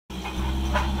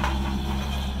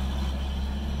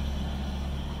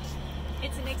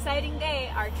exciting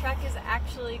day. Our truck is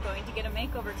actually going to get a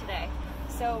makeover today.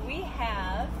 So we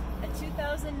have a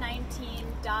 2019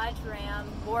 Dodge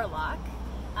Ram Warlock.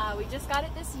 We just got it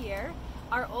this year.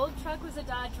 Our old truck was a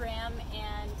Dodge Ram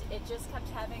and it just kept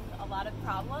having a lot of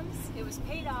problems. It was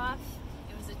paid off.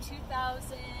 It was a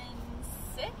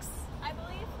 2006, I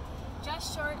believe.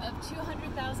 Just short of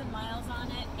 200,000 miles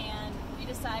on it, and we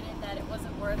decided that it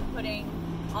wasn't worth putting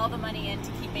all the money in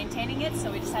to keep maintaining it,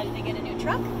 so we decided to get a new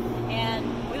truck, and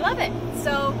we love it.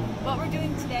 So what we're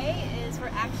doing today is we're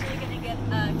actually going to get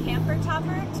a camper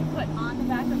topper to put on the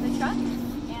back of the truck,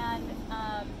 and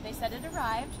they said it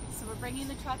arrived, so we're bringing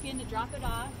the truck in to drop it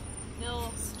off.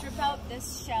 They'll strip out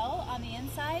this shell on the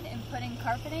inside and put in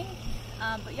carpeting.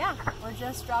 But yeah, we're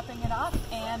just dropping it off,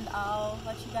 and I'll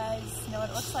let you guys know what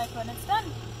it looks like when it's done.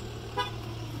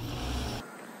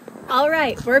 All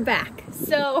right, we're back.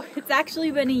 So it's actually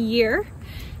been a year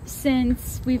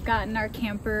since we've gotten our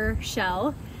camper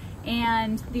shell,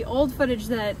 and the old footage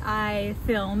that I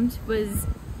filmed was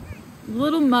a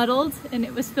little muddled, and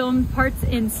it was filmed parts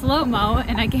in slow-mo,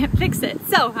 and I can't fix it.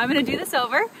 So I'm gonna do this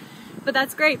over, but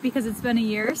that's great because it's been a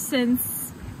year since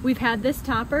we've had this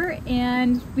topper,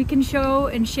 and we can show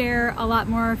and share a lot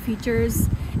more features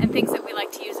and things that we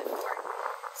like to use it for.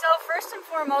 So first and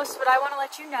foremost, what I want to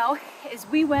let you know is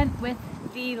we went with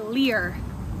the Leer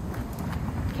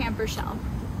camper shell.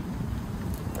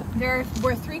 There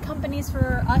were 3 companies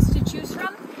for us to choose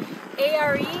from: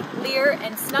 ARE, Leer,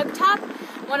 and SnugTop.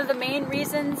 One of the main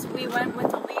reasons we went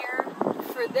with the Leer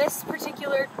for this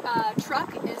particular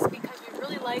truck is because we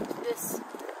really liked this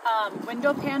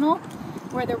window panel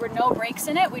where there were no breaks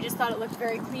in it. We just thought it looked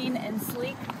very clean and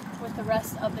sleek with the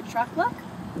rest of the truck look.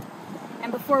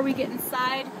 And before we get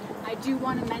inside, I do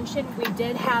want to mention we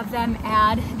did have them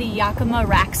add the Yakima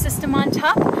rack system on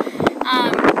top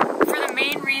for the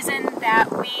main reason that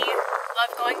we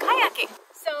love going kayaking.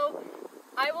 So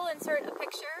I will insert a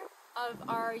picture of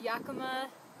our Yakima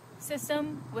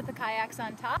system with the kayaks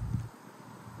on top.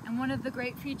 And one of the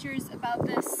great features about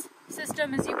this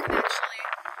system is you can actually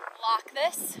lock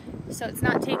this so it's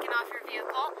not taken off your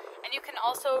vehicle, and you can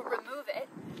also remove it.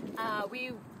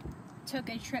 We took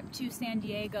a trip to San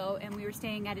Diego and we were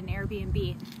staying at an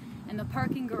Airbnb, and the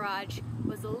parking garage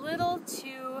was a little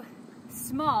too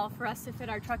small for us to fit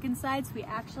our truck inside, so we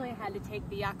actually had to take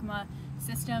the Yakima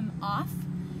system off.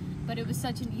 But it was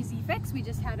such an easy fix. We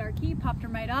just had our key, popped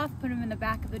them right off, put them in the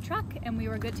back of the truck, and we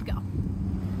were good to go.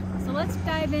 So let's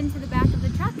dive into the back of the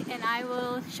truck and I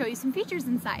will show you some features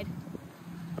inside.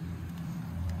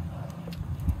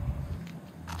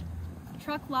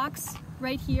 Truck locks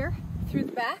right here through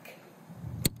the back.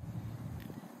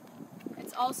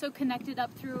 It's also connected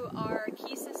up through our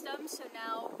key system, so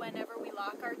now whenever we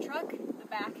lock our truck, the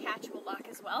back hatch will lock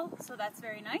as well, so that's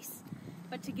very nice.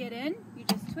 But to get in, you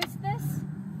just twist this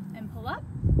and pull up,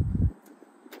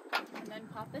 and then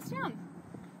pop this down.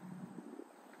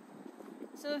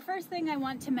 So the first thing I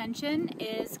want to mention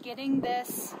is getting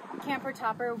this camper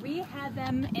topper. We had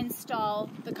them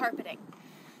install the carpeting.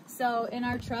 So in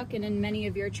our truck, and in many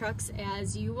of your trucks,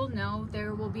 as you will know,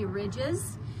 there will be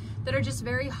ridges that are just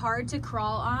very hard to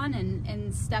crawl on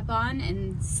and step on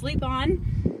and sleep on.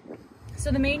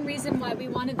 So the main reason why we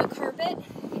wanted the carpet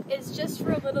is just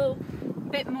for a little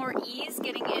bit more ease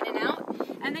getting in and out,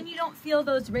 and then you don't feel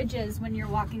those ridges when you're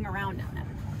walking around on them.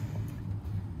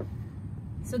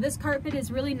 So this carpet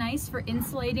is really nice for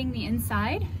insulating the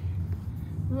inside.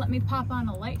 Let me pop on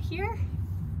a light here.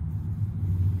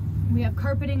 We have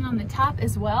carpeting on the top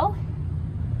as well.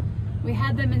 We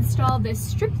had them install this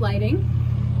strip lighting.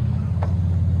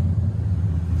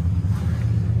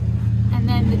 And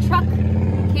then the truck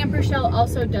camper shell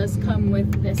also does come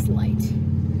with this light.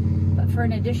 But for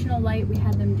an additional light, we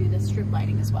had them do this strip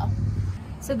lighting as well.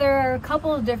 So there are a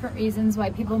couple of different reasons why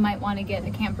people might want to get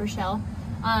a camper shell.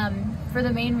 For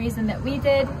the main reason that we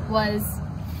did was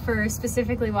for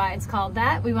specifically why it's called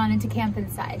that, we wanted to camp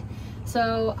inside.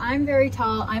 So I'm very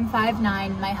tall, I'm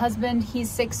 5'9", my husband,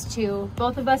 he's 6'2".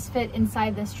 Both of us fit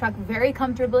inside this truck very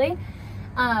comfortably.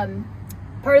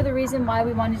 Part of the reason why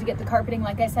we wanted to get the carpeting,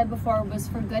 like I said before, was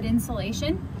for good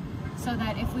insulation, so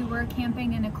that if we were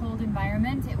camping in a cold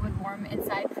environment, it would warm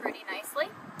inside pretty nicely.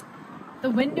 The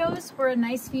windows were a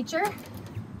nice feature.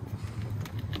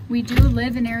 We do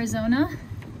live in Arizona,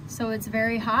 so it's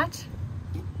very hot.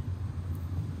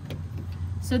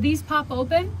 So these pop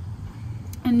open.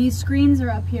 And these screens are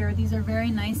up here. These are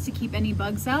very nice to keep any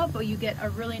bugs out, but you get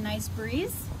a really nice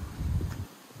breeze.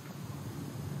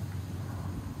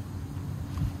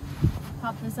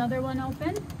 Pop this other one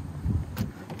open.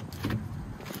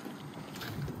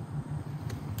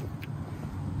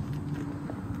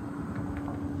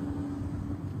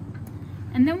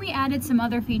 And then we added some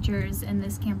other features in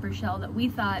this camper shell that we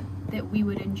thought that we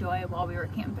would enjoy while we were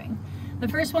camping. The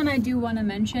first one I do want to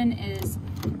mention is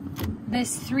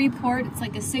this 3-port, it's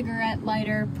like a cigarette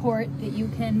lighter port that you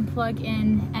can plug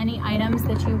in any items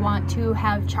that you want to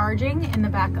have charging in the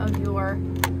back of your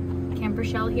camper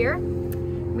shell here.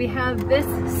 We have this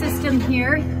system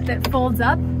here that folds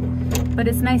up, but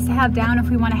it's nice to have down if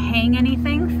we want to hang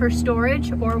anything for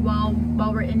storage or while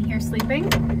we're in here sleeping.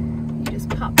 You just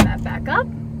pop that back up.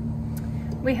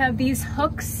 We have these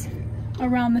hooks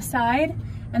around the side,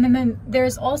 and then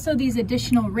there's also these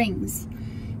additional rings.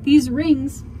 These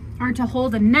rings are to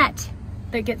hold a net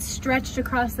that gets stretched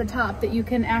across the top that you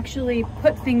can actually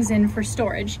put things in for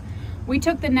storage. We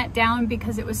took the net down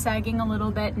because it was sagging a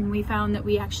little bit and we found that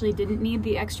we actually didn't need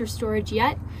the extra storage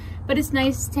yet, but it's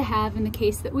nice to have in the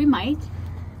case that we might.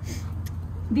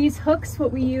 These hooks,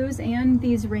 what we use, and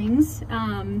these rings,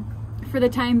 for the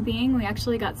time being, we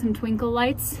actually got some twinkle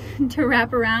lights to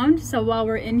wrap around. So while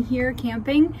we're in here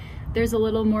camping, there's a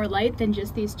little more light than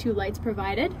just these 2 lights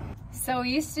provided. So we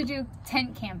used to do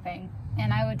tent camping,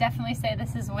 and I would definitely say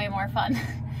this is way more fun.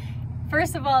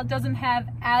 First of all, it doesn't have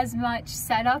as much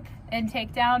setup and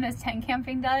takedown as tent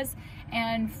camping does.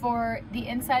 And for the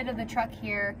inside of the truck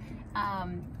here,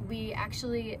 we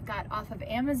actually got off of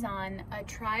Amazon a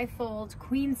tri-fold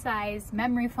queen size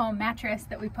memory foam mattress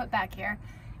that we put back here.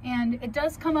 And it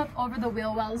does come up over the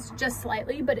wheel wells just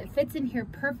slightly, but it fits in here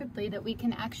perfectly that we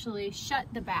can actually shut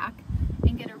the back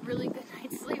and get a really good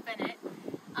night's sleep in it.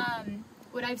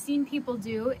 What I've seen people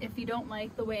do, if you don't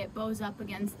like the way it bows up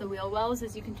against the wheel wells,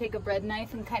 is you can take a bread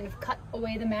knife and kind of cut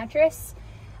away the mattress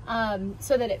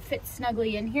so that it fits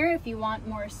snugly in here if you want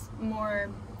more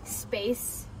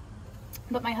space.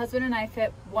 But my husband and I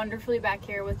fit wonderfully back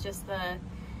here with just the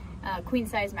queen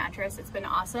size mattress. It's been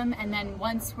awesome. And then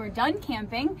once we're done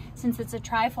camping, since it's a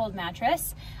tri-fold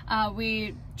mattress,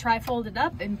 we tri-fold it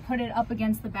up and put it up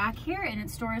against the back here, and it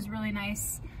stores really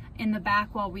nice in the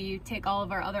back while we take all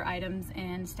of our other items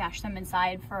and stash them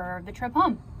inside for the trip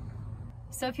home.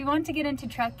 So if you want to get into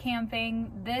truck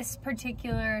camping, this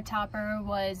particular topper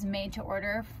was made to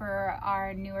order for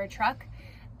our newer truck,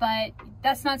 but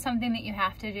that's not something that you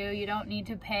have to do. You don't need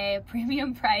to pay a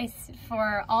premium price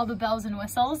for all the bells and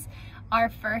whistles. Our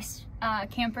first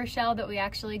camper shell that we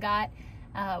actually got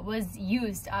was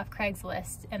used off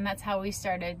Craigslist, and that's how we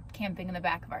started camping in the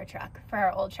back of our truck for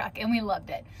our old truck, and we loved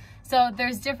it. So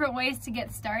there's different ways to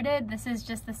get started. This is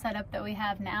just the setup that we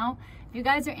have now. If you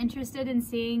guys are interested in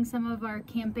seeing some of our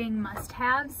camping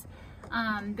must-haves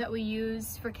that we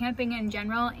use for camping in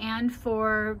general and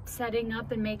for setting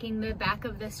up and making the back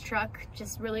of this truck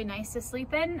just really nice to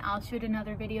sleep in, I'll shoot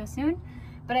another video soon.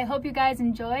 But I hope you guys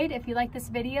enjoyed. If you like this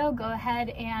video, go ahead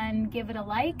and give it a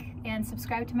like and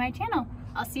subscribe to my channel.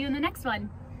 I'll see you in the next one.